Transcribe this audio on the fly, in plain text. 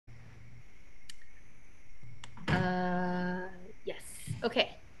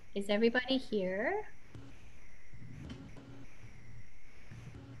Okay, is everybody here?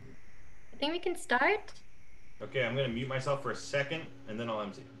 I think we can start. Okay, I'm going to mute myself for a second, and then I'll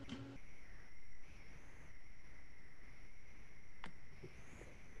MC.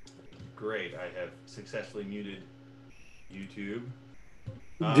 Great, I have successfully muted YouTube.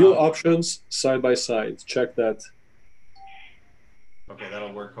 View options side by side. Check that. Okay,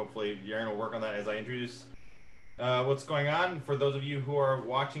 that'll work. Hopefully, Yerin will work on that as I introduce what's going on. For those of you who are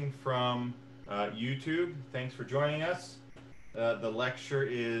watching from YouTube, thanks for joining us. The lecture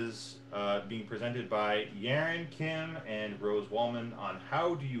is being presented by Yerin, Kim, and Rose Wollman on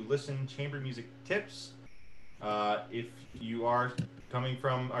how do you listen chamber music tips. If you are coming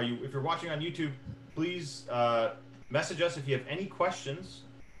from, if you're watching on YouTube, please message us if you have any questions,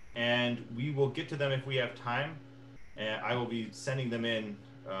 and we will get to them if we have time. And I will be sending them in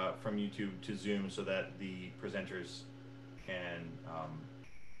from YouTube to Zoom so that the presenters can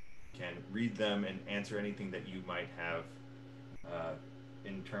read them and answer anything that you might have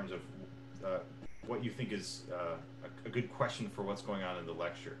in terms of what you think is a good question for what's going on in the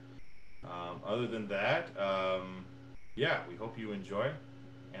lecture. Other than that, yeah, we hope you enjoy.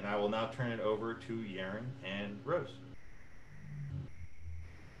 And I will now turn it over to Yerin and Rose.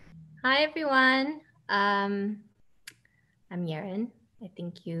 Hi, everyone. I'm Yerin. I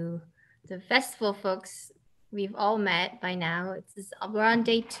think the festival folks, we've all met by now. We're on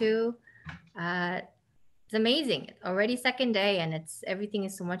day 2. It's amazing. It's already second day, and everything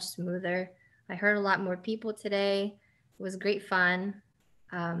is so much smoother. I heard a lot more people today. It was great fun.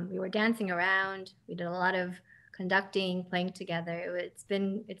 We were dancing around. We did a lot of conducting, playing together. It's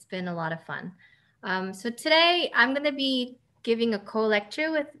been a lot of fun. So today I'm going to be giving a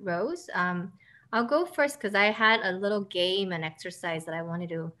co-lecture with Rose. I'll go first because I had a little game and exercise that I wanted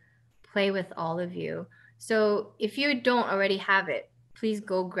to play with all of you. So if you don't already have it, please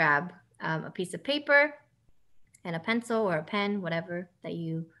go grab a piece of paper and a pencil or a pen, whatever that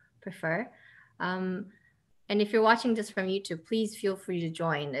you prefer. And if you're watching this from YouTube, please feel free to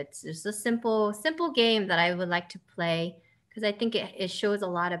join. It's just a simple game that I would like to play because I think it shows a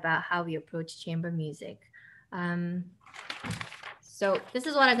lot about how we approach chamber music. So this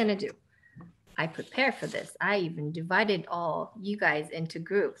is what I'm going to do. I prepared for this. I even divided all you guys into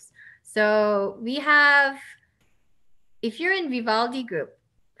groups. So we have, if you're in Vivaldi group,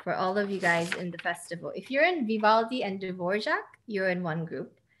 for all of you guys in the festival, if you're in Vivaldi and Dvorak, you're in one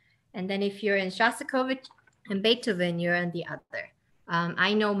group. And then if you're in Shostakovich and Beethoven, you're in the other.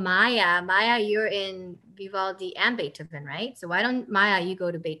 I know Maya, you're in Vivaldi and Beethoven, right? So why don't Maya, you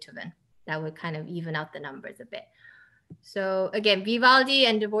go to Beethoven? That would kind of even out the numbers a bit. So again, Vivaldi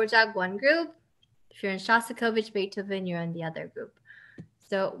and Dvorak, one group. If you're in Shostakovich, Beethoven, you're in the other group.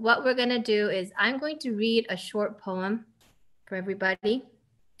 So what we're gonna do is I'm going to read a short poem for everybody,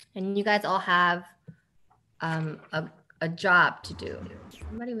 and you guys all have a job to do.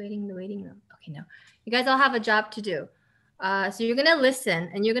 Somebody waiting in the waiting room? Okay, no. You guys all have a job to do. So you're gonna listen,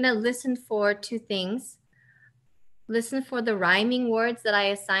 and you're gonna listen for 2 things. Listen for the rhyming words that I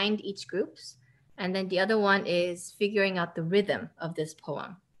assigned each groups, and then the other one is figuring out the rhythm of this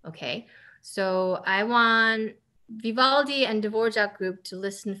poem, okay? So I want Vivaldi and Dvorak group to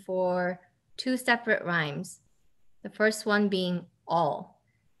listen for 2 separate rhymes. The first one being all.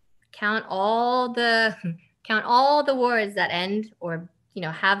 Count all the words that end or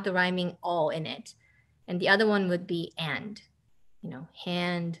have the rhyming all in it. And the other one would be and.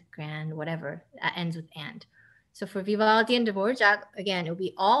 Hand, grand, whatever that ends with and. So for Vivaldi and Dvorak, again, it will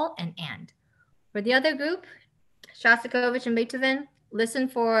be all and and. For the other group, Shostakovich and Beethoven, listen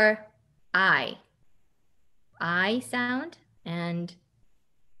for I sound and.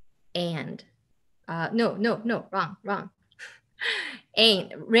 No, wrong.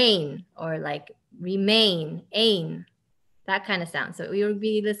 Ain, rain, or like remain, ain, that kind of sound. So we will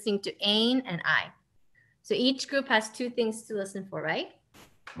be listening to ain and I. So each group has 2 things to listen for, right?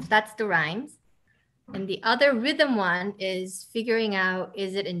 So that's the rhymes. And the other rhythm one is figuring out,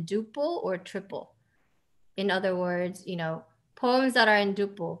 is it in duple or triple? In other words, poems that are in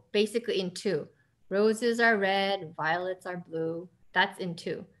duple, basically in 2. Roses are red, violets are blue. That's in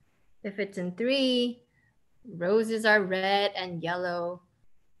 2. If it's in 3, roses are red and yellow,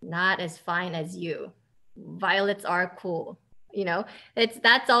 not as fine as you. Violets are cool.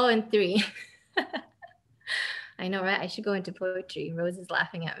 That's all in 3. I know, right? I should go into poetry. Rose is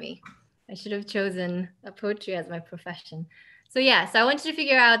laughing at me. I should have chosen a poetry as my profession. So yeah, so I want you to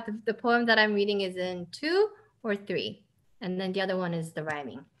figure out the poem that I'm reading is in 2 or 3. And then the other one is the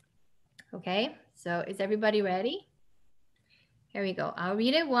rhyming. Okay, so is everybody ready? Here we go. I'll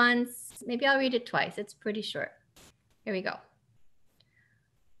read it once. Maybe I'll read it twice. It's pretty short. Here we go.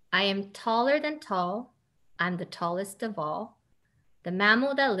 I am taller than tall. I'm the tallest of all, the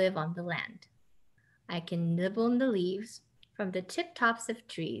mammal that live on the land. I can nibble the leaves from the tip tops of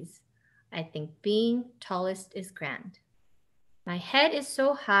trees. I think being tallest is grand. My head is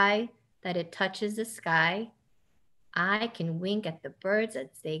so high that it touches the sky. I can wink at the birds as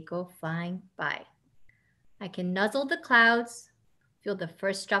they go flying by. I can nuzzle the clouds, feel the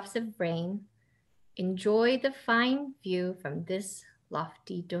first drops of rain, enjoy the fine view from this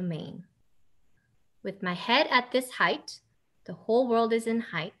lofty domain. With my head at this height, the whole world is in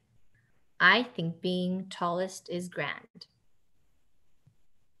height. I think being tallest is grand.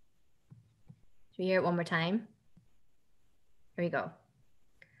 Should we hear it one more time? Here we go.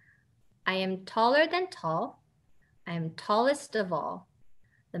 I am taller than tall. I am tallest of all,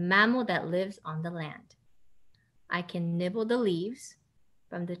 the mammal that lives on the land. I can nibble the leaves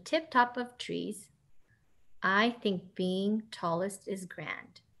from the tip top of trees. I think being tallest is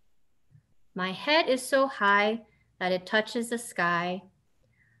grand. My head is so high that it touches the sky.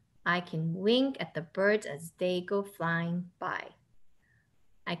 I can wink at the birds as they go flying by.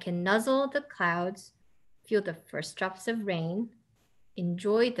 I can nuzzle the clouds, feel the first drops of rain,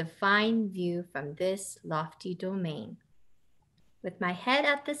 enjoy the fine view from this lofty domain. With my head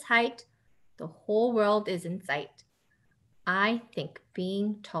at this height, the whole world is in sight. I think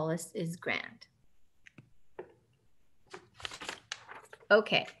being tallest is grand.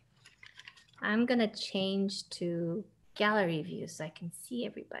 Okay, I'm gonna change to gallery view so I can see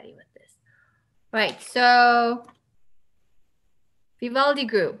everybody with this. Right, so Vivaldi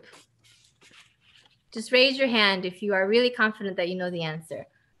group, just raise your hand if you are really confident that you know the answer.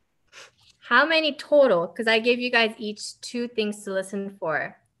 How many total, because I gave you guys each 2 things to listen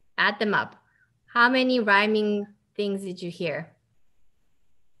for, add them up. How many rhyming things did you hear?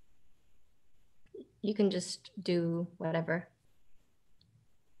 You can just do whatever.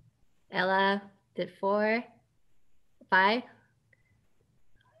 Ella did 4, 5.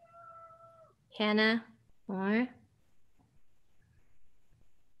 Hannah, 4.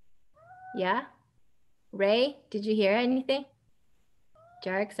 Yeah? Ray, did you hear anything?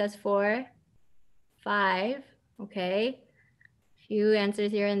 Jarek says 4, 5. Okay. Few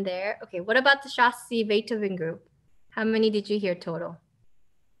answers here and there. Okay, what about the Shasti Beethoven group? How many did you hear total?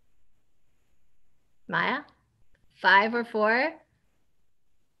 Maya? 5 or 4?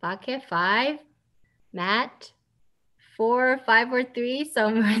 Bakhe, 5. Matt? 4, 5, or 3,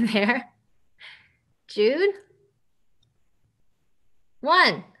 somewhere there. Jude?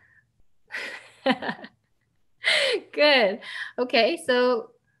 1. Good. Okay,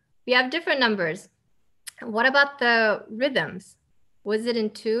 so we have different numbers. What about the rhythms? Was it in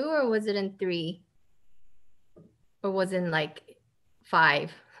 2 or was it in 3? Or was it in like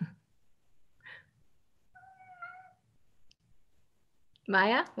 5?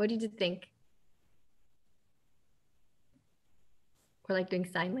 Maya, what did you think? We're like doing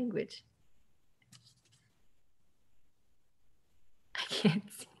sign language. I can't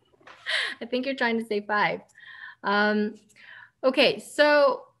see. I think you're trying to say 5. Okay,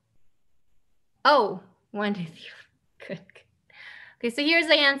 so, 1, 2, 3. Good. Okay, so here's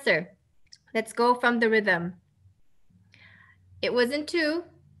the answer. Let's go from the rhythm. It was in 2,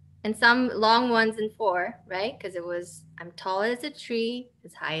 and some long ones in 4, right? Because it was, I'm tall as a tree,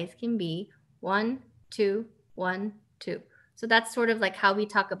 as high as can be. 1, 2, 1, 2. So that's sort of like how we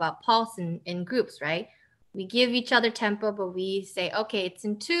talk about pulse in groups, right? We give each other tempo, but we say, okay, it's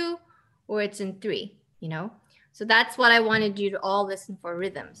in 2 or it's in 3, you know? So that's what I wanted you to all listen for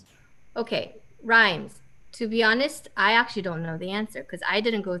rhythms. Okay, rhymes. To be honest, I actually don't know the answer because I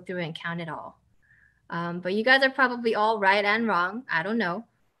didn't go through and count it all. But you guys are probably all right and wrong. I don't know.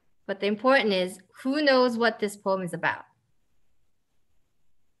 But the important is, who knows what this poem is about?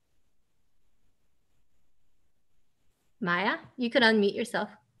 Maya, you could unmute yourself.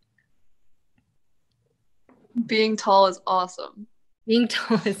 Being tall is awesome. Being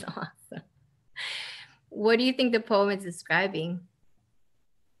tall is awesome. What do you think the poem is describing?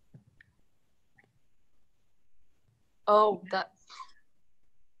 Oh, that.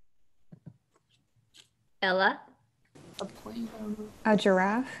 Ella? A plane. A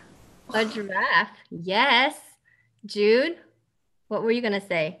giraffe. A giraffe. Yes. Jude, what were you going to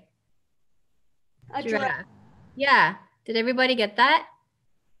say? A giraffe. Yeah. Did everybody get that?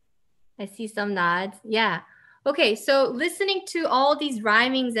 I see some nods. Yeah. Okay, so listening to all these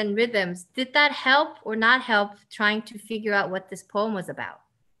rhymings and rhythms, did that help or not help trying to figure out what this poem was about?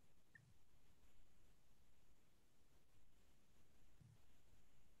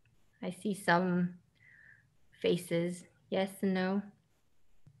 I see some faces. Yes and no.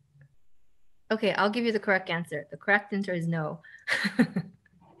 Okay, I'll give you the correct answer. The correct answer is no.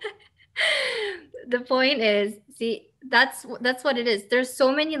 the point is, see, that's what it is. There's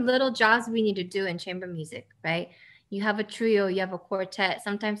so many little jobs we need to do in chamber music, right? You have a trio, you have a quartet,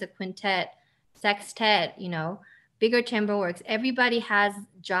 sometimes a quintet, sextet, bigger chamber works. Everybody has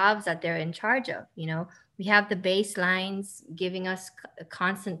jobs that they're in charge of. We have the bass lines giving us a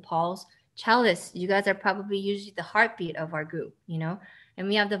constant pulse. Cellists, you guys are probably usually the heartbeat of our group, and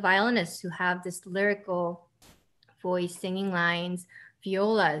we have the violinists who have this lyrical voice singing lines,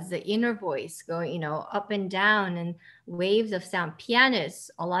 violas, the inner voice going, up and down, and waves of sound.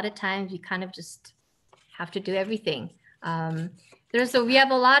 Pianists, a lot of times we kind of just have to do everything. So we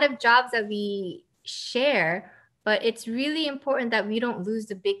have a lot of jobs that we share, but it's really important that we don't lose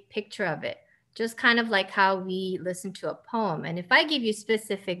the big picture of it. Just kind of like how we listen to a poem. And if I give you a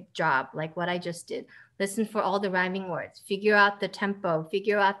specific job, like what I just did, listen for all the rhyming words, figure out the tempo,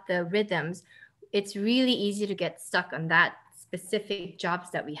 figure out the rhythms, it's really easy to get stuck on that specific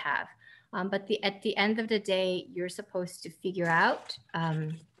jobs that we have. But at the end of the day, you're supposed to figure out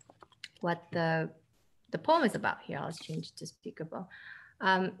what the poem is about. Here, I'll change it to speakable.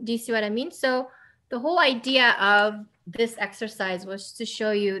 Do you see what I mean? So the whole idea of this exercise was to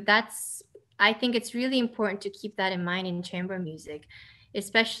show you I think it's really important to keep that in mind in chamber music,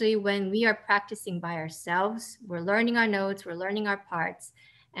 especially when we are practicing by ourselves. We're learning our notes, we're learning our parts,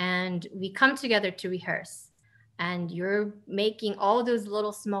 and we come together to rehearse. And you're making all those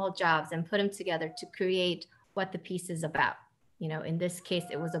little small jobs and put them together to create what the piece is about. In this case,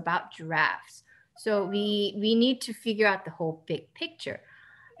 it was about giraffes. So we need to figure out the whole big picture.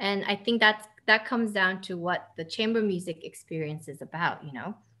 And I think that comes down to what the chamber music experience is about,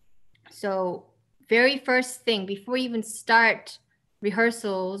 So very first thing, before you even start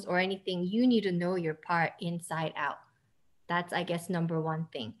rehearsals or anything, you need to know your part inside out. That's, I guess, number one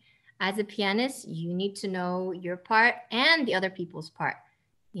thing. As a pianist, you need to know your part and the other people's part,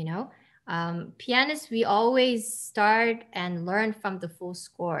 Pianists, we always start and learn from the full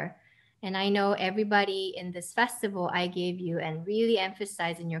score. And I know everybody in this festival I gave you and really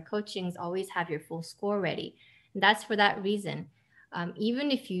emphasize in your coachings, always have your full score ready. And that's for that reason.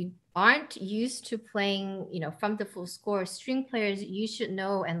 Even if you aren't used to playing, from the full score, string players, you should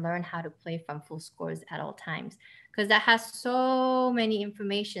know and learn how to play from full scores at all times, because that has so many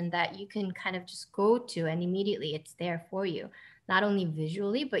information that you can kind of just go to and immediately it's there for you. Not only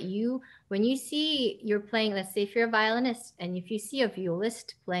visually, but when you see you're playing, let's say if you're a violinist and if you see a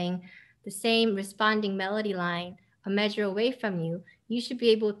violist playing the same responding melody line a measure away from you, you should be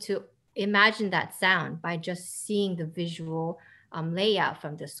able to imagine that sound by just seeing the visual layout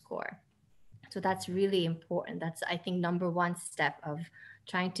from the score. So that's really important. That's, I think, number one step of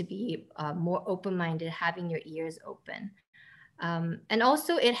trying to be more open-minded, having your ears open. And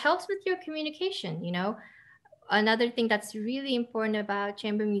also it helps with your communication, Another thing that's really important about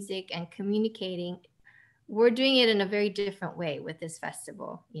chamber music and communicating, we're doing it in a very different way with this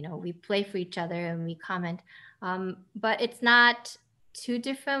festival. We play for each other and we comment, but it's not too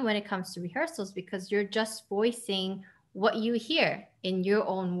different when it comes to rehearsals, because you're just voicing what you hear in your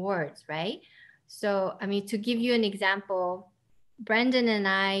own words, right? So, to give you an example, Brendan and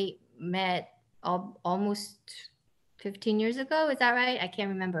I met almost 15 years ago. Is that right? I can't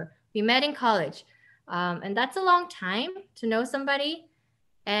remember. We met in college. And that's a long time to know somebody.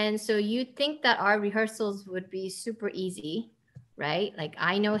 And so you'd think that our rehearsals would be super easy, right? Like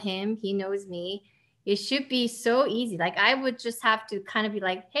I know him, he knows me. It should be so easy. Like I would just have to kind of be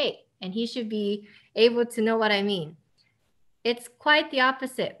like, hey, and he should be able to know what I mean. It's quite the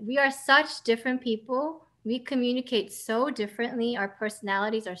opposite. We are such different people. We communicate so differently. Our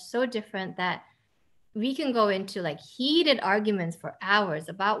personalities are so different that we can go into like heated arguments for hours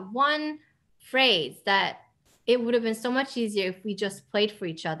about one phrase that it would have been so much easier if we just played for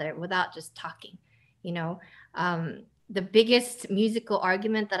each other without just talking. The biggest musical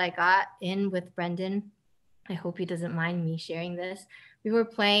argument that I got in with Brendan, I hope he doesn't mind me sharing this. We were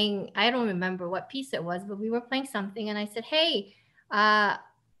playing, I don't remember what piece it was, but we were playing something and I said, hey, that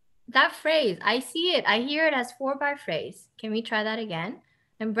phrase, I see it, I hear it as 4-bar phrase. Can we try that again?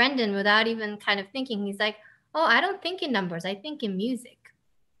 And Brendan, without even kind of thinking, he's like, oh, I don't think in numbers, I think in music.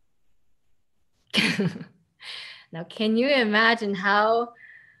 Now, can you imagine how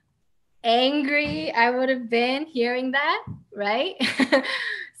angry I would have been hearing that, right?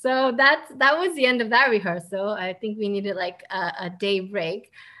 So that was the end of that rehearsal. I think we needed like a day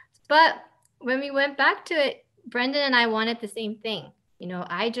break. But when we went back to it, Brendan and I wanted the same thing.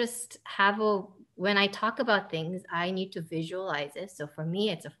 I just have when I talk about things, I need to visualize it. So for me,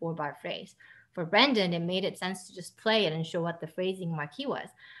 it's a 4-bar phrase. For Brendan, it made it sense to just play it and show what the phrasing marquee was.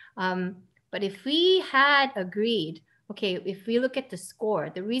 But if we had agreed okay, if we look at the score,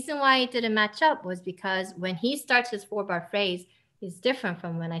 the reason why it didn't match up was because when he starts his 4-bar phrase is different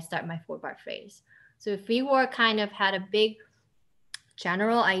from when I start my 4-bar phrase. So if we were kind of had a big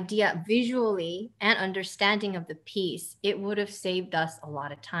general idea visually and understanding of the piece, it would have saved us a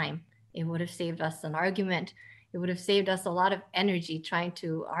lot of time. It would have saved us an argument. It would have saved us a lot of energy trying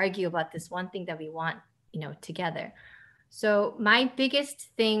to argue about this one thing that we want, together. So my biggest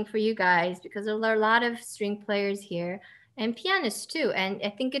thing for you guys, because there are a lot of string players here and pianists too, and I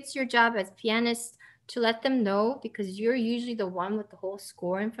think it's your job as pianists to let them know, because you're usually the one with the whole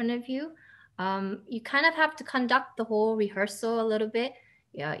score in front of you. You kind of have to conduct the whole rehearsal a little bit.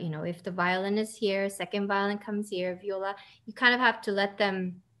 Yeah, if the violin is here, second violin comes here, viola, you kind of have to let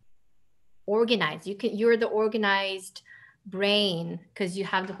them organize. You're the organized brain because you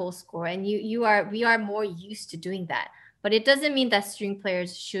have the whole score, and we are more used to doing that. But it doesn't mean that string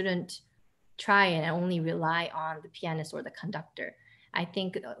players shouldn't try and only rely on the pianist or the conductor. I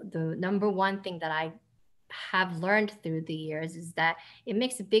think the number one thing that I have learned through the years is that it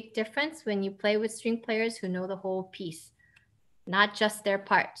makes a big difference when you play with string players who know the whole piece, not just their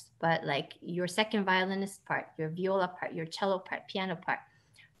parts, but like your second violinist part, your viola part, your cello part, piano part.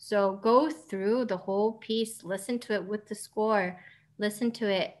 So go through the whole piece, listen to it with the score, listen to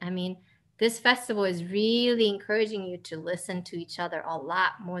it. I mean, this festival is really encouraging you to listen to each other a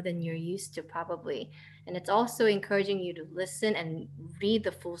lot more than you're used to probably. And it's also encouraging you to listen and read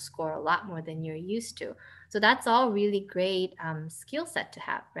the full score a lot more than you're used to. So that's all really great skill set to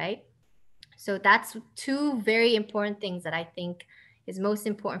have, right? So that's two very important things that I think is most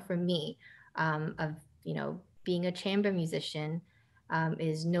important for me of, being a chamber musician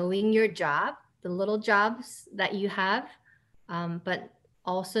is knowing your job, the little jobs that you have, but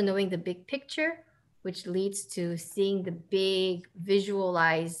also knowing the big picture, which leads to seeing the big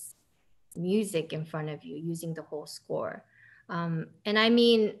visualized music in front of you using the whole score. And I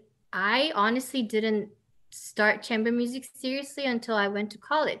mean, I honestly didn't start chamber music seriously until I went to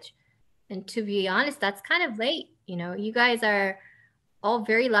college. And to be honest, that's kind of late. You guys are all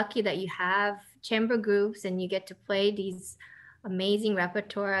very lucky that you have chamber groups and you get to play these amazing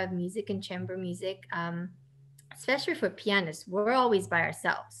repertoire of music and chamber music. Especially for pianists, we're always by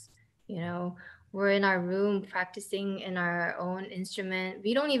ourselves. We're in our room practicing in our own instrument.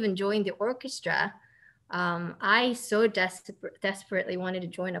 We don't even join the orchestra. I so desperately wanted to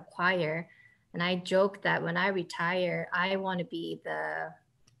join a choir. And I joke that when I retire, I want to be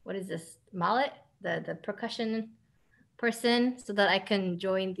what is this, mallet? The percussion person, so that I can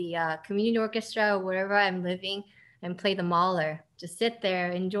join the community orchestra or wherever I'm living and play the mauler. Just sit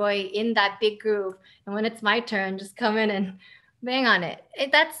there, enjoy in that big groove. And when it's my turn, just come in and bang on it.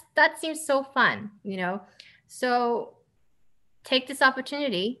 That seems so fun, So take this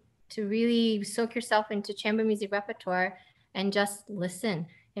opportunity to really soak yourself into chamber music repertoire and just listen.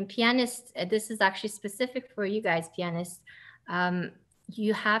 And pianists, this is actually specific for you guys, pianists.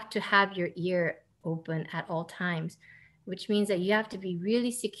 You have to have your ear open at all times, which means that you have to be really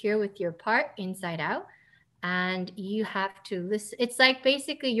secure with your part inside out. And you have to listen. It's like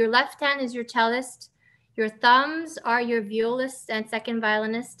basically your left hand is your cellist, your thumbs are your violist and second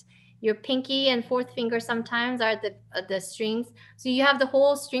violinist, your pinky and fourth finger sometimes are the strings. So you have the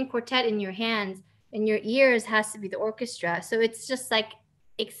whole string quartet in your hands, and your ears has to be the orchestra. So it's just like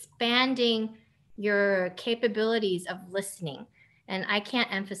expanding your capabilities of listening. And I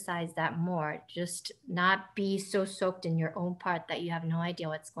can't emphasize that more. Just not be so soaked in your own part that you have no idea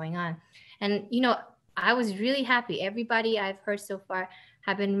what's going on. And, I was really happy. Everybody I've heard so far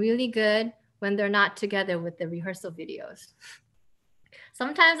have been really good when they're not together with the rehearsal videos.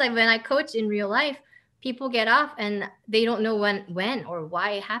 Sometimes when I coach in real life, people get off and they don't know when or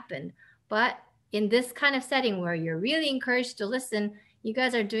why it happened. But in this kind of setting where you're really encouraged to listen, you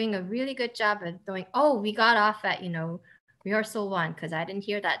guys are doing a really good job of knowing, oh, we got off at, rehearsal 1 because I didn't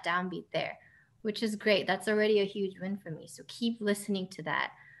hear that downbeat there, which is great. That's already a huge win for me. So keep listening to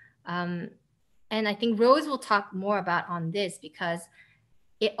that. And I think Rose will talk more about on this because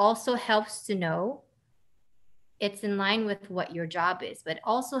it also helps to know it's in line with what your job is, but it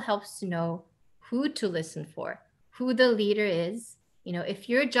also helps to know who to listen for, who the leader is. If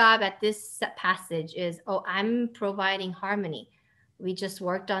your job at this passage is, oh, I'm providing harmony. We just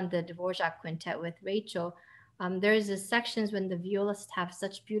worked on the Dvorak quintet with Rachel. There's these sections when the violists have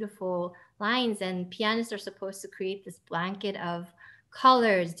such beautiful lines and pianists are supposed to create this blanket of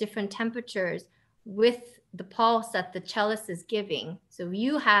colors, different temperatures with the pulse that the cellist is giving. So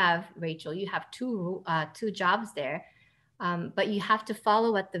you have, Rachel, you have two jobs there, but you have to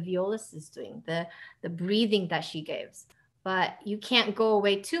follow what the violist is doing, the breathing that she gives. but you can't go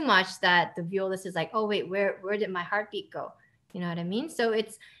away too much that the violist is like, oh wait, where did my heartbeat go? You know what I mean? So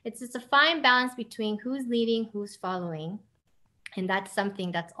it's a fine balance between who's leading, who's following, and that's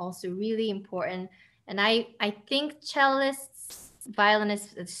something that's also really important. And I think cellists,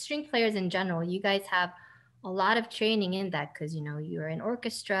 violinists, string players in general, you guys have a lot of training in that because you're in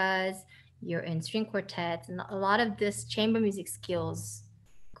orchestras, you're in string quartets, and a lot of this chamber music skills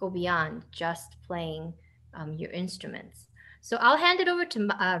go beyond just playing your instruments. So I'll hand it over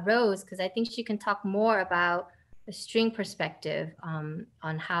to Rose because I think she can talk more about the string perspective on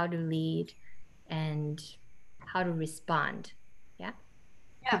how to lead and how to respond. Yeah.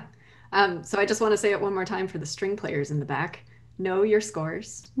 Yeah. So I just want to say it one more time for the string players in the back. Know your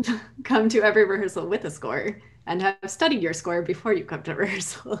scores. Come to every rehearsal with a score and have studied your score before you come to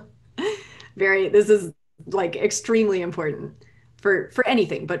rehearsal. This is like extremely important for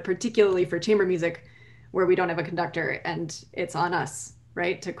anything, but particularly for chamber music where we don't have a conductor and it's on us,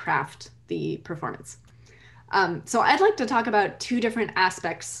 right, to craft the performance. So I'd like to talk about two different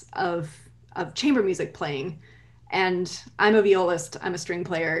aspects of chamber music playing. And I'm a violist, I'm a string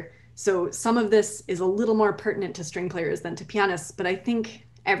player. So some of this is a little more pertinent to string players than to pianists, but I think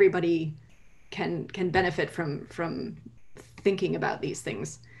everybody can benefit from thinking about these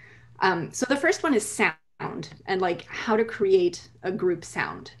things. So the first one is sound and like how to create a group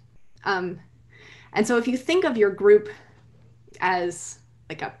sound. And so if you think of your group as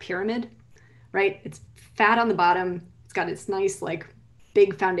like a pyramid, right? It's fat on the bottom, it's got its nice like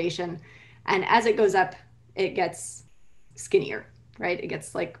big foundation. And as it goes up, it gets skinnier, right? It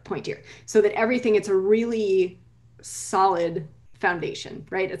gets like pointier so that everything, it's a really solid foundation,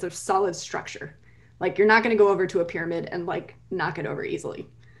 right? It's a solid structure. Like you're not going to go over to a pyramid and like knock it over easily.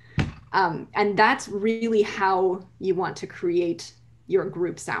 And that's really how you want to create your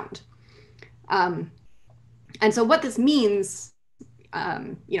group sound. And so what this means,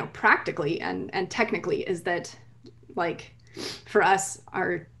 practically and technically is that like for us,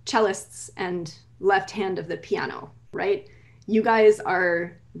 our cellists and left hand of the piano, right? You guys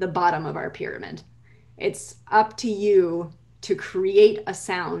are the bottom of our pyramid. It's up to you to create a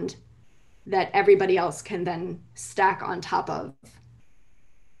sound that everybody else can then stack on top of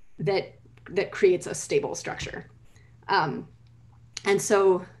that creates a stable structure. And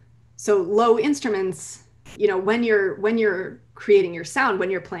so low instruments, when you're creating your sound,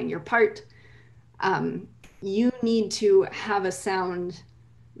 when you're playing your part, you need to have a sound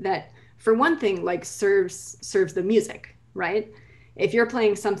that, for one thing, like serves the music, right? If you're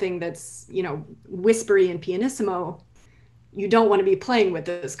playing something that's, whispery and pianissimo, you don't want to be playing with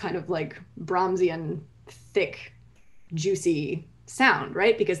this kind of like Brahmsian, thick, juicy sound,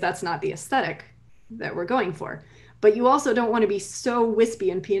 right? Because that's not the aesthetic that we're going for. But you also don't want to be so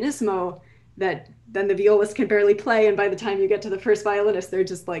wispy and pianissimo that then the violist can barely play, and by the time you get to the first violinist, they're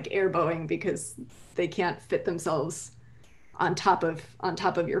just like airbowing because they can't fit themselves on top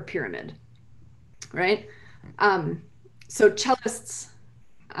of your pyramid, right? So cellists,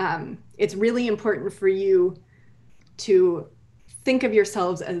 it's really important for you to think of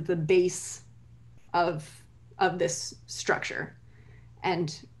yourselves as the base of this structure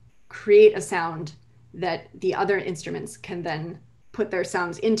and create a sound that the other instruments can then put their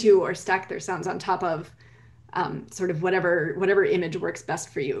sounds into or stack their sounds on top of, sort of whatever image works best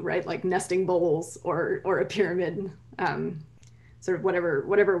for you, right? Like nesting bowls or a pyramid, sort of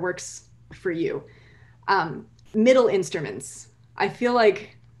whatever works for you. Middle instruments. I feel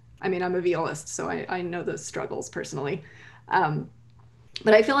like, I'm a violist, so I know the struggles personally.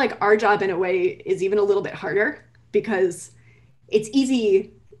 But I feel like our job in a way is even a little bit harder because it's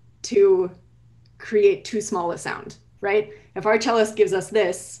easy to create too small a sound, right? If our cellist gives us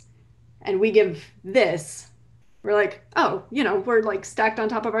this and we give this, we're like, oh, we're like stacked on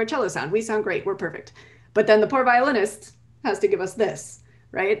top of our cello sound. We sound great. We're perfect. But then the poor violinist has to give us this,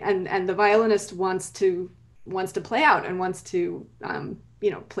 right? And the violinist wants to play out and wants to,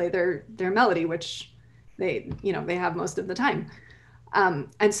 play their melody, which they have most of the time.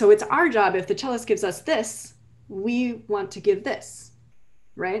 And so it's our job, if the cellist gives us this, we want to give this,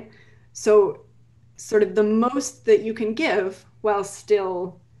 right? So sort of the most that you can give while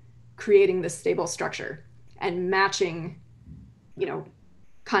still creating this stable structure and matching,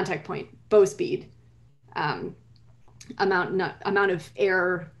 contact point, bow speed, amount of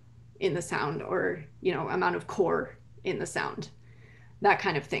air in the sound, or, amount of core in the sound, that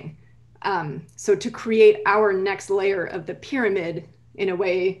kind of thing. So to create our next layer of the pyramid in a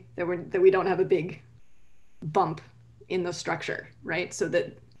way that we don't have a big bump in the structure, right? So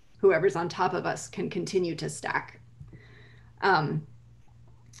that whoever's on top of us can continue to stack. And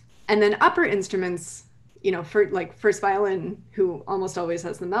then upper instruments, for like first violin, who almost always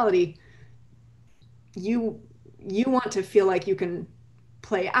has the melody, you want to feel like you can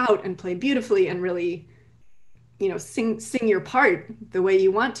play out and play beautifully and really, sing your part the way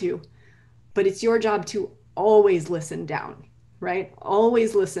you want to. But it's your job to always listen down, right?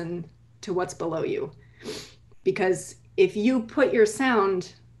 Always listen to what's below you. Because if you put your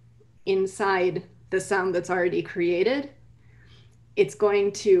sound inside the sound that's already created, it's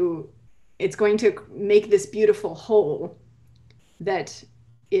going to make this beautiful whole that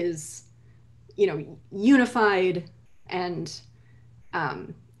is, unified, and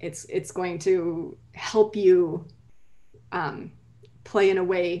it's going to help you play in a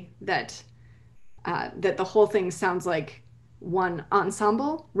way that the whole thing sounds like one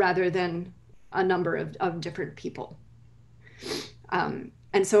ensemble rather than a number of different people. And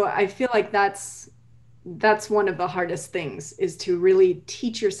so I feel like that's one of the hardest things, is to really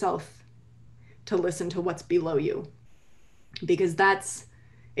teach yourself to listen to what's below you, because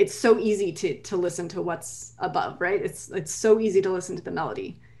it's so easy to listen to what's above, right? It's so easy to listen to the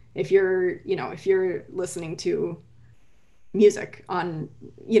melody. If you're listening to music on,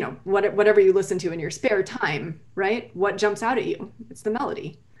 whatever you listen to in your spare time, right? What jumps out at you? It's the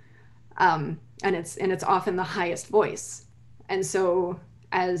melody. And it's often the highest voice. And so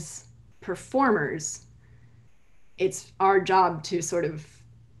as performers, it's our job to sort of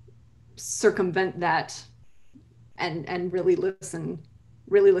circumvent that and really listen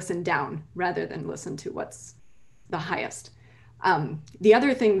down rather than listen to what's the highest. The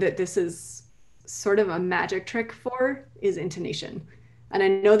other thing that this is sort of a magic trick for is intonation. And I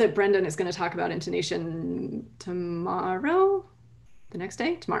know that Brendan is going to talk about intonation tomorrow, the next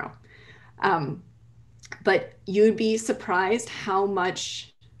day, tomorrow. But you'd be surprised how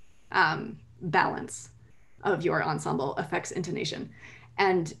much balance of your ensemble affects intonation.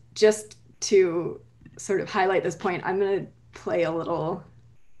 And just to sort of highlight this point, I'm going to play a little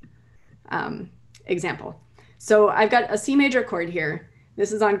example. So I've got a C major chord here.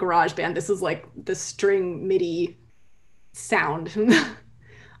 This is on GarageBand. This is like the string MIDI sound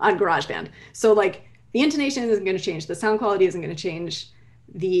on GarageBand. So like the intonation isn't going to change. The sound quality isn't going to change.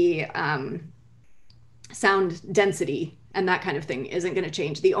 The sound density and that kind of thing isn't going to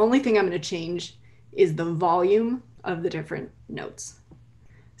change. The only thing I'm going to change is the volume of the different notes.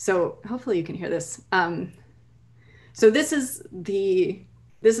 So hopefully you can hear this. So this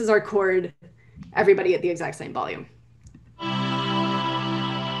is our chord, everybody at the exact same volume.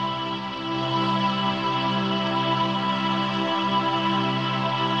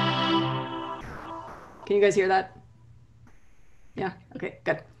 Can you guys hear that? Yeah, okay,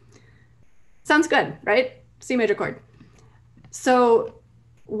 good. Sounds good, right? C major chord. So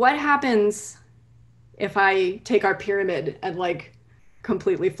what happens if I take our pyramid and like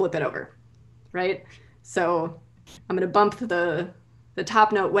completely flip it over, right? So I'm gonna bump the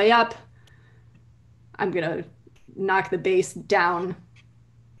top note way up. I'm gonna knock the bass down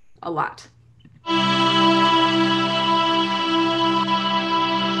a lot.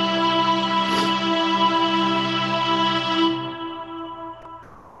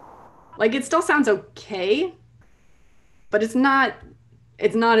 Like it still sounds okay, but it's not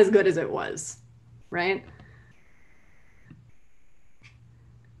as good as it was, right?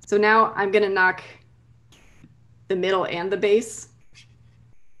 So now I'm gonna knock the middle and the bass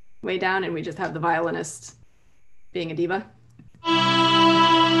way down, and we just have the violinist being a diva.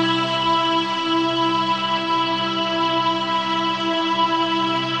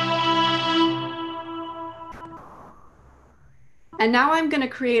 And now I'm gonna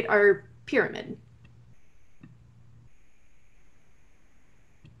create our pyramid.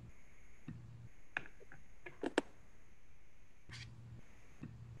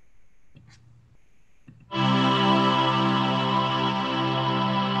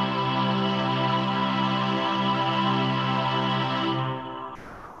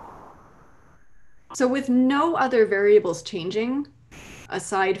 So with no other variables changing,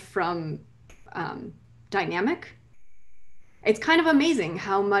 aside from dynamic, it's kind of amazing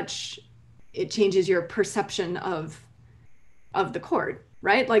how much it changes your perception of the chord,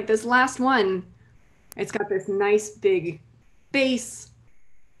 right? Like this last one, it's got this nice big bass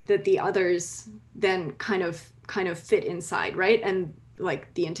that the others then kind of fit inside, right? And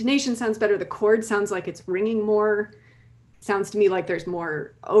like the intonation sounds better, the chord sounds like it's ringing more. Sounds to me like there's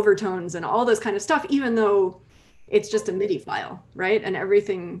more overtones and all this kind of stuff, even though it's just a MIDI file, right? And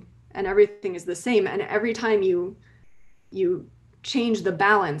everything is the same. And every time you change the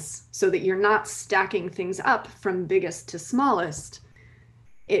balance so that you're not stacking things up from biggest to smallest,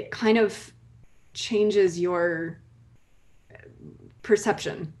 it kind of changes your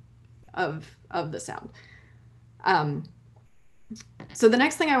perception of the sound. So the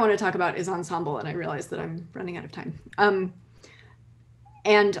next thing I want to talk about is ensemble, and I realize that I'm running out of time.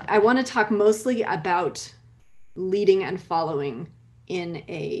 And I want to talk mostly about leading and following in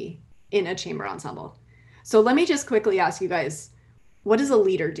a chamber ensemble. So let me just quickly ask you guys, what does a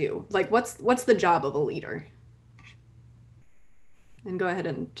leader do? Like, what's the job of a leader? And go ahead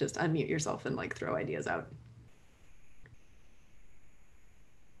and just unmute yourself and like throw ideas out.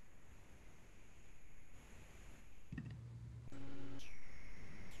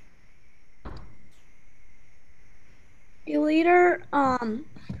 A leader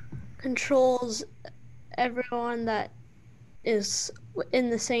controls everyone that is in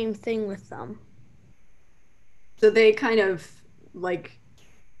the same thing with them. So they kind of like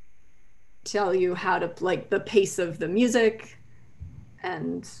tell you how to like the pace of the music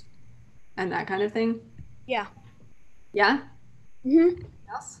and that kind of thing. Yeah. Yeah? Mm-hmm.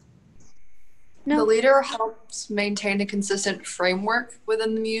 Yes? No. The leader helps maintain a consistent framework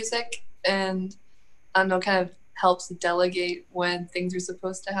within the music, and I don't know, kind of helps delegate when things are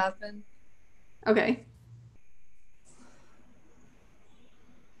supposed to happen. Okay.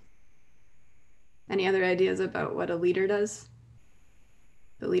 Any other ideas about what a leader does?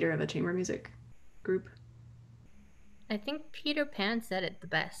 The leader of a chamber music group? I think Peter Pan said it the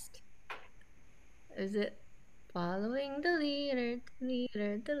best. Is it following the leader, the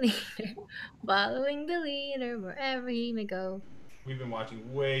leader, following the leader wherever he may go? We've been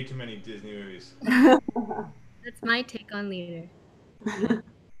watching way too many Disney movies. That's my take on leader.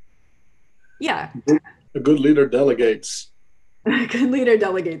 Yeah. A good leader delegates. Good leader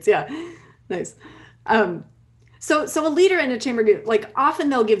delegates. Yeah. Nice. So a leader in a chamber group, like often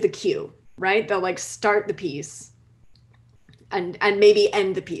they'll give the cue, right? They'll like start the piece and maybe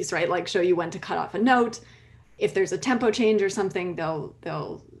end the piece, right? Like show you when to cut off a note. If there's a tempo change or something,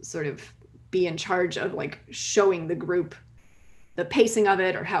 they'll sort of be in charge of like showing the group the pacing of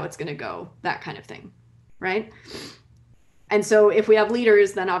it or how it's going to go, that kind of thing, right? And so if we have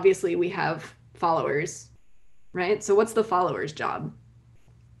leaders, then obviously we have followers, right? So what's the follower's job?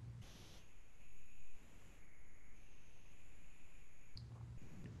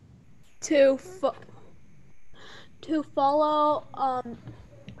 To follow,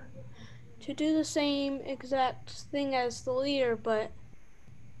 to do the same exact thing as the leader, but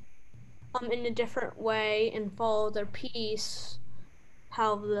in a different way, and follow their piece,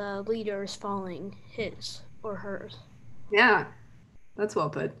 how the leader is following his or hers. Yeah, that's well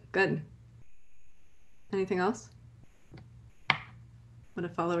put. Good. Anything else? What a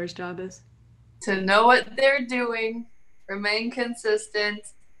follower's job is? To know what they're doing, remain consistent,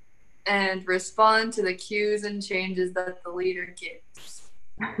 and respond to the cues and changes that the leader gives.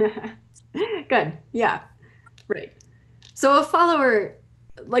 Good. Yeah. Right. So a follower,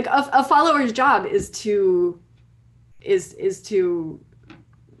 like a follower's job is to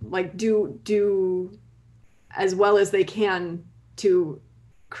like do as well as they can to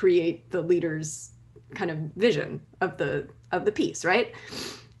create the leader's kind of vision of the piece, right?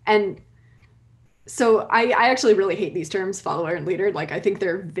 And so I actually really hate these terms, follower and leader. Like I think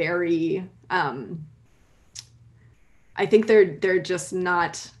they're very I think they're just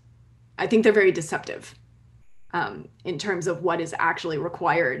not, I think they're very deceptive in terms of what is actually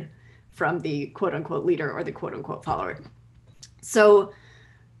required from the quote unquote leader or the quote unquote follower. So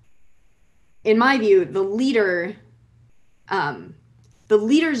in my view, the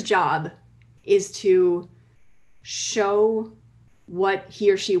leader's job is to show what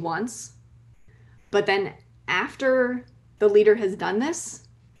he or she wants, but then after the leader has done this,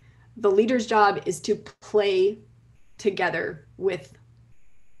 the leader's job is to play together with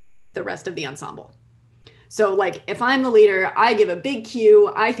the rest of the ensemble. So like if I'm the leader, I give a big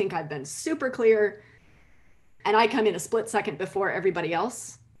cue, I think I've been super clear, and I come in a split second before everybody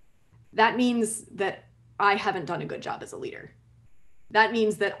else, that means that I haven't done a good job as a leader. That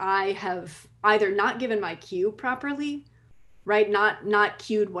means that I have either not given my cue properly, right? Not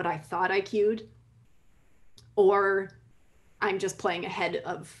cued what I thought I cued, or I'm just playing ahead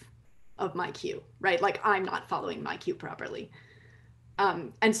of my cue, right? Like I'm not following my cue properly.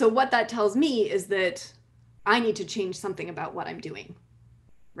 And so what that tells me is that I need to change something about what I'm doing,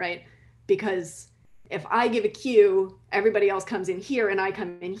 right? Because if I give a cue, everybody else comes in here and I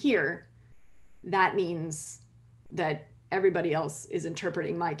come in here, that means that everybody else is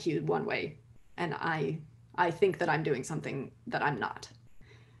interpreting my cue one way, and I think that I'm doing something that I'm not.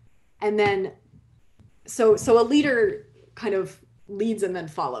 And then, so a leader kind of leads and then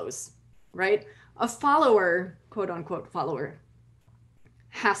follows, right? A follower, quote unquote follower,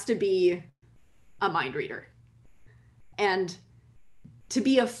 has to be a mind reader. And to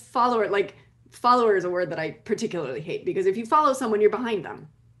be a follower, like follower is a word that I particularly hate, because if you follow someone, you're behind them,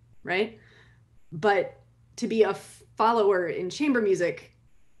 right? But to be a follower in chamber music,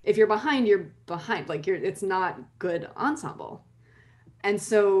 if you're behind, you're behind. Like it's not good ensemble. And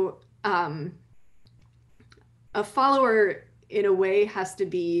so a follower in a way has to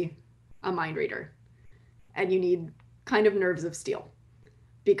be a mind reader, and you need kind of nerves of steel,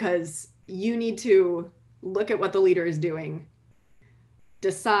 because you need to look at what the leader is doing,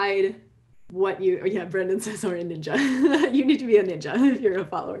 decide what yeah, Brendan says, or a ninja. You need to be a ninja if you're a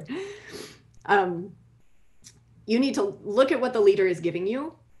follower. You need to look at what the leader is giving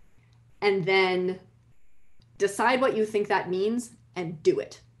you, and then decide what you think that means and do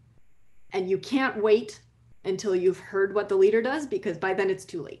it. And you can't wait until you've heard what the leader does, because by then it's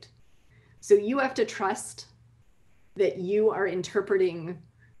too late. So you have to trust that you are interpreting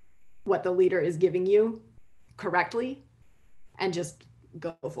what the leader is giving you correctly, and just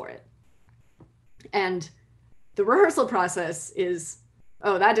go for it. And the rehearsal process is,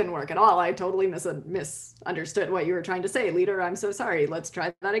 oh, that didn't work at all. I totally misunderstood what you were trying to say. Leader, I'm so sorry. Let's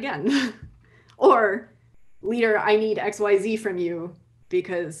try that again. Or, leader, I need XYZ from you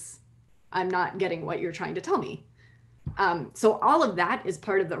because I'm not getting what you're trying to tell me. So all of that is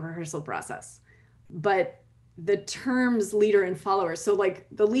part of the rehearsal process. But the terms leader and follower, so like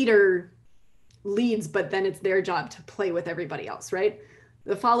the leader leads, but then it's their job to play with everybody else, right?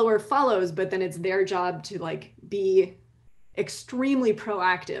 The follower follows, but then it's their job to like be extremely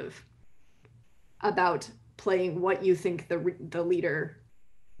proactive about playing what you think the leader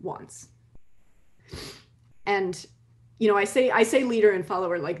wants. And you know, I say leader and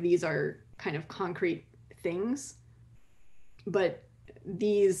follower like these are kind of concrete things, but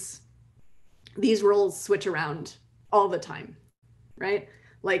these roles switch around all the time, right?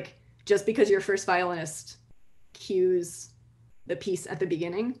 Like just because your first violinist cues the piece at the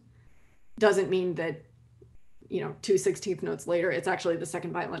beginning doesn't mean that, you know, 2/16 notes later, it's actually the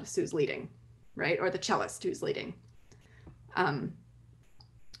second violinist who's leading, right? Or the cellist who's leading.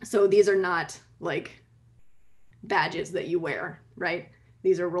 So these are not like badges that you wear, right?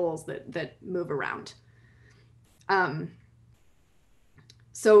 These are roles that move around.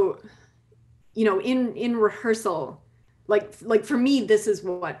 So, you know, in rehearsal, like for me, this is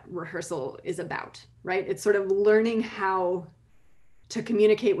what rehearsal is about, right? It's sort of learning how to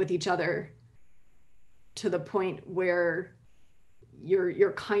communicate with each other to the point where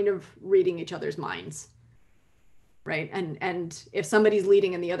you're kind of reading each other's minds, right? And if somebody's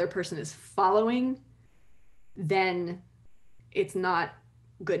leading and the other person is following, then it's not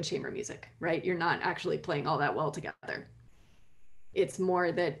good chamber music, right? You're not actually playing all that well together. It's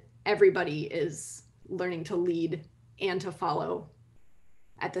more that everybody is learning to lead and to follow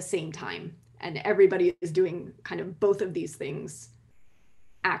at the same time. And everybody is doing kind of both of these things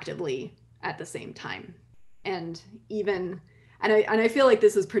actively at the same time. And I feel like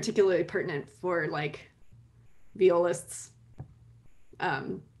this is particularly pertinent for like violists,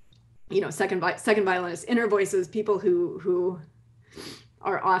 you know, second violinists, inner voices, people who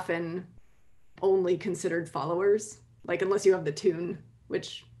are often only considered followers, like unless you have the tune,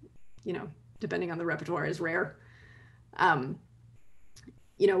 which, you know, depending on the repertoire is rare.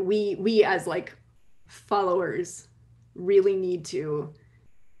 You know, we as like followers really need to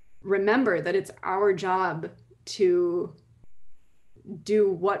remember that it's our job to do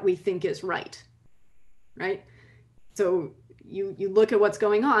what we think is right? So you look at what's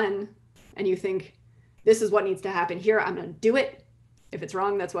going on and you think, this is what needs to happen here. I'm going to do it. If it's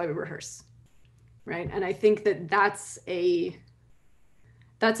wrong, that's why we rehearse, right? And I think that that's a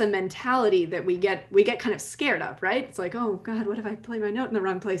mentality that we get kind of scared of, right? It's like, oh God, what if I play my note in the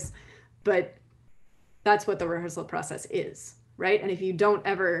wrong place? But that's what the rehearsal process is, right? And if you don't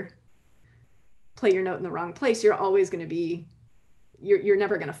ever play your note in the wrong place, you're always going to be, you're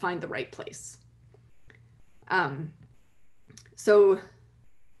never going to find the right place. So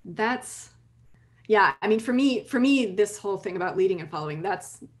that's, yeah, I mean, for me, this whole thing about leading and following,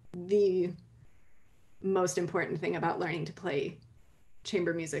 that's the most important thing about learning to play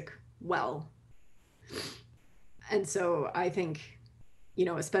chamber music well. And so I think, you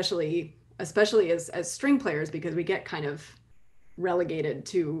know, especially as string players, because we get kind of relegated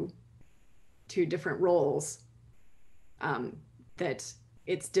to different roles, that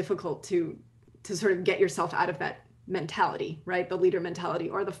it's difficult to sort of get yourself out of that mentality, right? The leader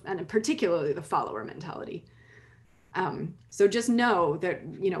mentality, and particularly the follower mentality. So just know that,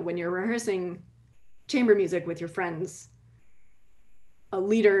 you know, when you're rehearsing chamber music with your friends, a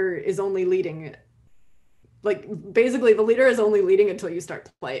leader is only leading, like basically the leader is only leading until you start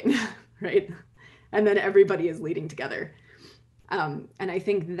playing, right? And then everybody is leading together. And I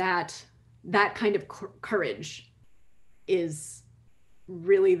think that that kind of courage is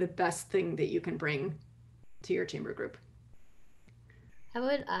really the best thing that you can bring to your chamber group. I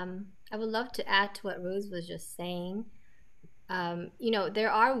would love to add to what Rose was just saying. You know,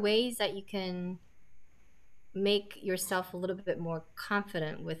 there are ways that you can make yourself a little bit more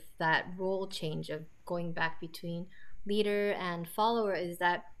confident with that role change of going back between leader and follower, is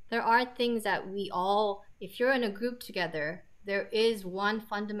that there are things that we all, if you're in a group together, there is one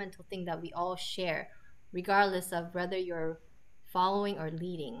fundamental thing that we all share, regardless of whether you're following or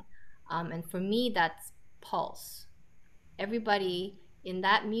leading. And for me, that's pulse. Everybody in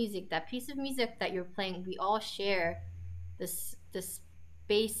that music, that piece of music that you're playing, we all share this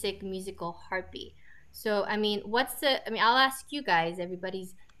basic musical heartbeat. So I mean, I'll ask you guys,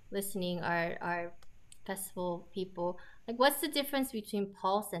 everybody's listening, our festival people, like, what's the difference between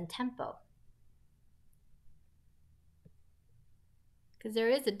pulse and tempo? Because there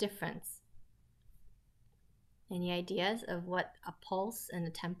is a difference. Any ideas of what a pulse and a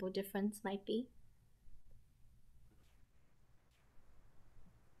tempo difference might be?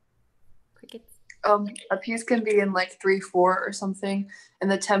 Crickets? A piece can be in like 3/4 or something, and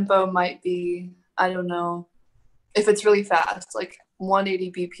the tempo might be, I don't know, if it's really fast, like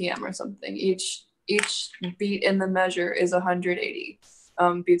 180 BPM or something. Each beat in the measure is 180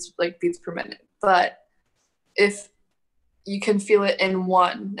 beats per minute. But if you can feel it in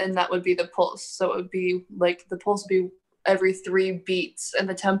one, and that would be the pulse. So it would be like the pulse would be every 3 beats, and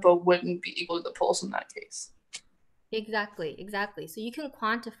the tempo wouldn't be equal to the pulse in that case. Exactly. So you can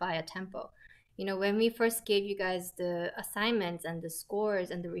quantify a tempo. You know, when we first gave you guys the assignments and the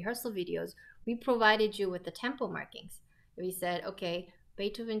scores and the rehearsal videos, we provided you with the tempo markings. We said, okay,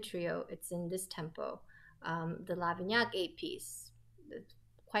 Beethoven Trio, it's in this tempo. The Lavignac 8-piece, it's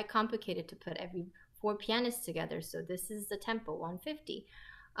quite complicated to put every 4 pianists together, so this is the tempo, 150.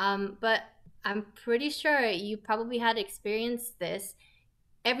 But I'm pretty sure you probably had experienced this.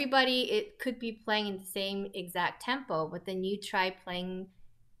 Everybody, it could be playing in the same exact tempo, but then you try playing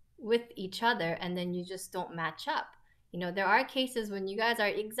with each other and then you just don't match up. You know, there are cases when you guys are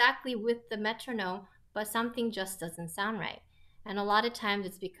exactly with the metronome, but something just doesn't sound right. And a lot of times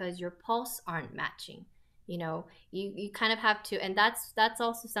it's because your pulse aren't matching. You know, you kind of have to, and that's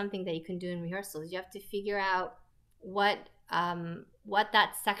also something that you can do in rehearsals. You have to figure out what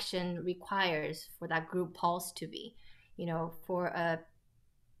that section requires for that group pulse to be. You know, for a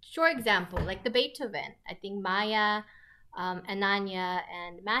short example, like the Beethoven, I think Maya, Ananya,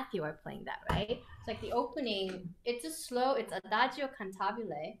 and Matthew are playing that, right? It's like the opening, it's Adagio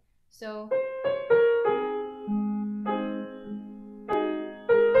Cantabile. So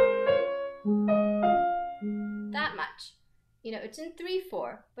that much. You know, it's in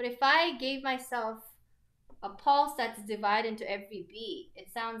 3/4. But if I gave myself a pulse that's divided into every beat,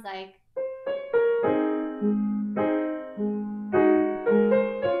 it sounds like.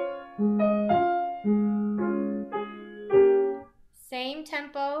 Same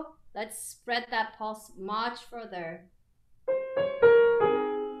tempo, let's spread that pulse much further.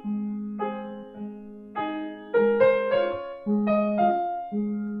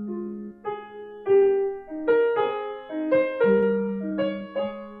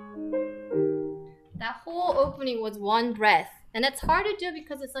 That whole opening was one breath, and it's hard to do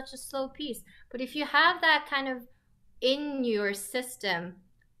because it's such a slow piece. But if you have that kind of in your system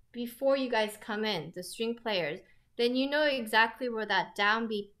before you guys come in, the string players, then you know exactly where that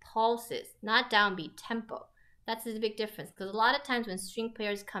downbeat pulse is, not downbeat tempo. That's the big difference, because a lot of times when string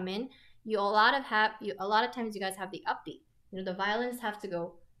players come in, a lot of times you guys have the upbeat. You know, the violins have to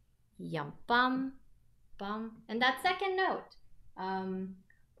go yum bum bum, and that second note, bum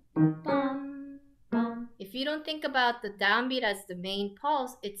bum. If you don't think about the downbeat as the main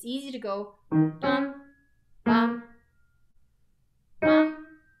pulse, it's easy to go bum bum bum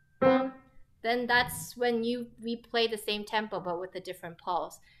bum. Then that's when we play the same tempo but with a different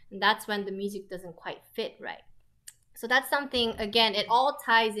pulse, and that's when the music doesn't quite fit right. So that's something, again, it all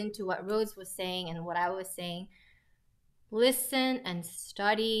ties into what Rose was saying and what I was saying. Listen and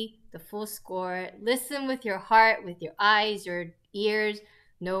study the full score. Listen with your heart, with your eyes, your ears,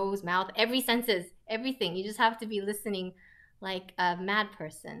 nose, mouth, every senses, everything. You just have to be listening like a mad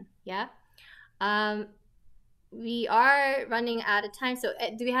person. Yeah. We are running out of time. So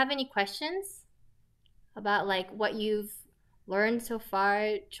do we have any questions about like what you've learned so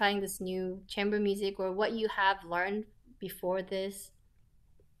far trying this new chamber music, or what you have learned before this?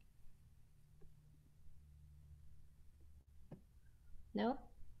 No?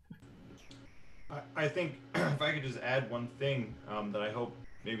 I think if I could just add one thing that I hope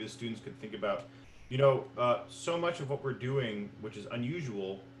maybe the students could think about. You know, so much of what we're doing, which is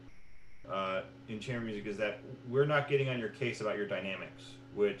unusual, in chamber music is that we're not getting on your case about your dynamics,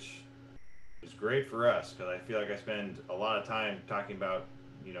 which is great for us because I feel like I spend a lot of time talking about,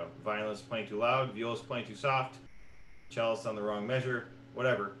 violinists playing too loud, violists playing too soft, cellists on the wrong measure,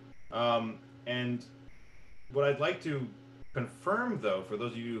 whatever. And what I'd like to confirm, though, for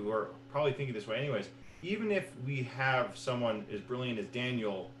those of you who are probably thinking this way anyways, even if we have someone as brilliant as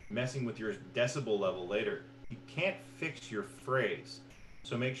Daniel messing with your decibel level later, he can't fix your phrase.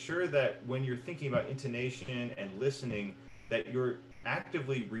 So make sure that when you're thinking about intonation and listening, that you're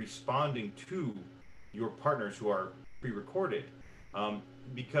actively responding to your partners who are pre-recorded,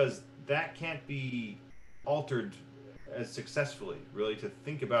 because that can't be altered as successfully, really, to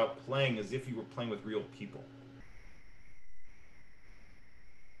think about playing as if you were playing with real people.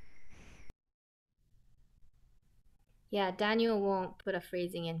 Yeah, Daniel won't put a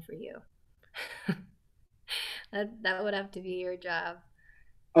phrasing in for you. That would have to be your job.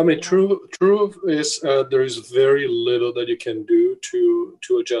 I mean, true is there is very little that you can do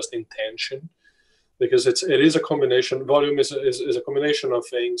to adjust intention, because it is a combination. Volume is a combination of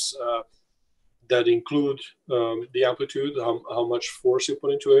things that include the amplitude, how much force you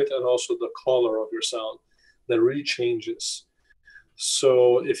put into it, and also the color of your sound that really changes.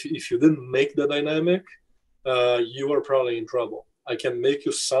 So if you didn't make the dynamic, you are probably in trouble. I can make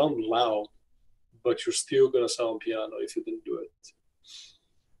you sound loud, but you're still gonna sound piano if you didn't do it.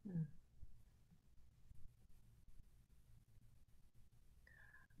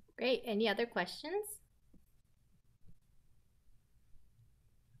 Great. Any other questions?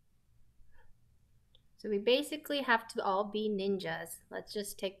 So we basically have to all be ninjas. Let's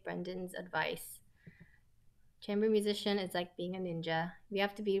just take Brendan's advice. Chamber musician is like being a ninja. We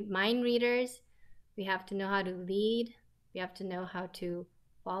have to be mind readers. We have to know how to lead. We have to know how to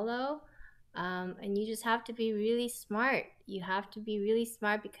follow. And you just have to be really smart. You have to be really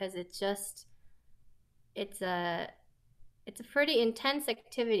smart because it's a pretty intense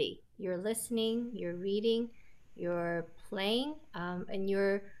activity. You're listening, you're reading, you're playing, and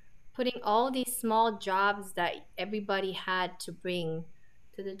you're putting all these small jobs that everybody had to bring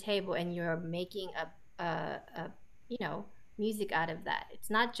to the table, and you're making music out of that. It's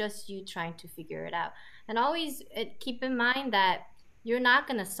not just you trying to figure it out. And always keep in mind that you're not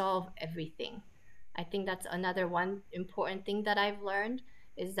going to solve everything. I think that's another one important thing that I've learned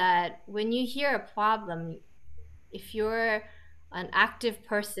is that when you hear a problem, if you're an active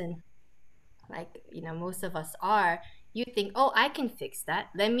person, like most of us are, you think, oh, I can fix that.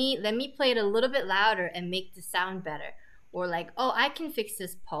 Let me play it a little bit louder and make the sound better. Or like, oh, I can fix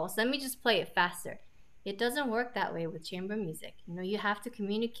this pulse. Let me just play it faster. It doesn't work that way with chamber music. You have to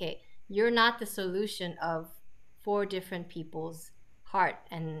communicate. You're not the solution of 4 different people's heart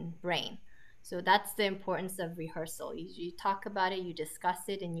and brain. So that's the importance of rehearsal. You talk about it, you discuss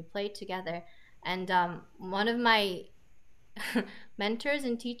it, and you play together. And one of my mentors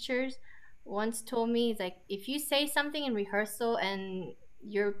and teachers once told me, like, if you say something in rehearsal and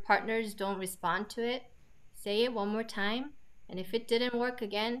your partners don't respond to it, say it one more time, and if it didn't work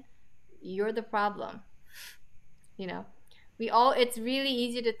again, you're the problem. It's really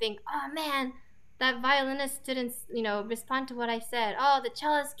easy to think, oh man, that violinist didn't respond to what I said. Oh, the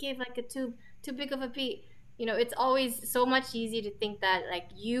cellist gave like a too big of a beat. It's always so much easier to think that like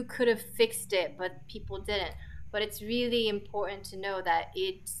you could have fixed it, but people didn't. But it's really important to know that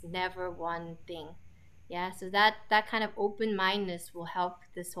it's never one thing. Yeah, so that kind of open-mindedness will help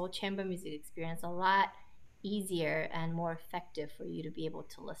this whole chamber music experience a lot easier and more effective for you to be able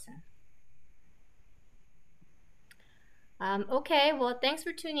to listen. Okay, well, thanks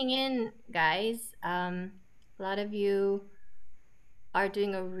for tuning in, guys. A lot of you are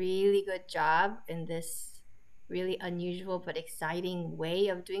doing a really good job in this really unusual but exciting way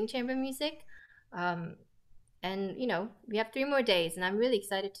of doing chamber music. And we have 3 more days, and I'm really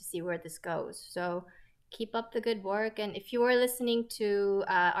excited to see where this goes. So keep up the good work. And if you are listening to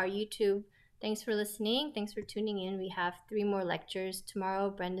our YouTube, thanks for listening. Thanks for tuning in. We have 3 more lectures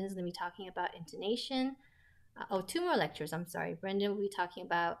tomorrow. Brendan's going to be talking about intonation. 2 more lectures, I'm sorry. Brendan will be talking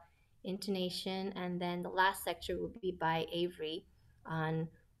about intonation, and then the last lecture will be by Avery on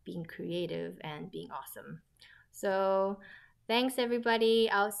being creative and being awesome. So thanks, everybody.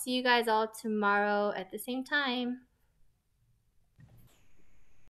 I'll see you guys all tomorrow at the same time.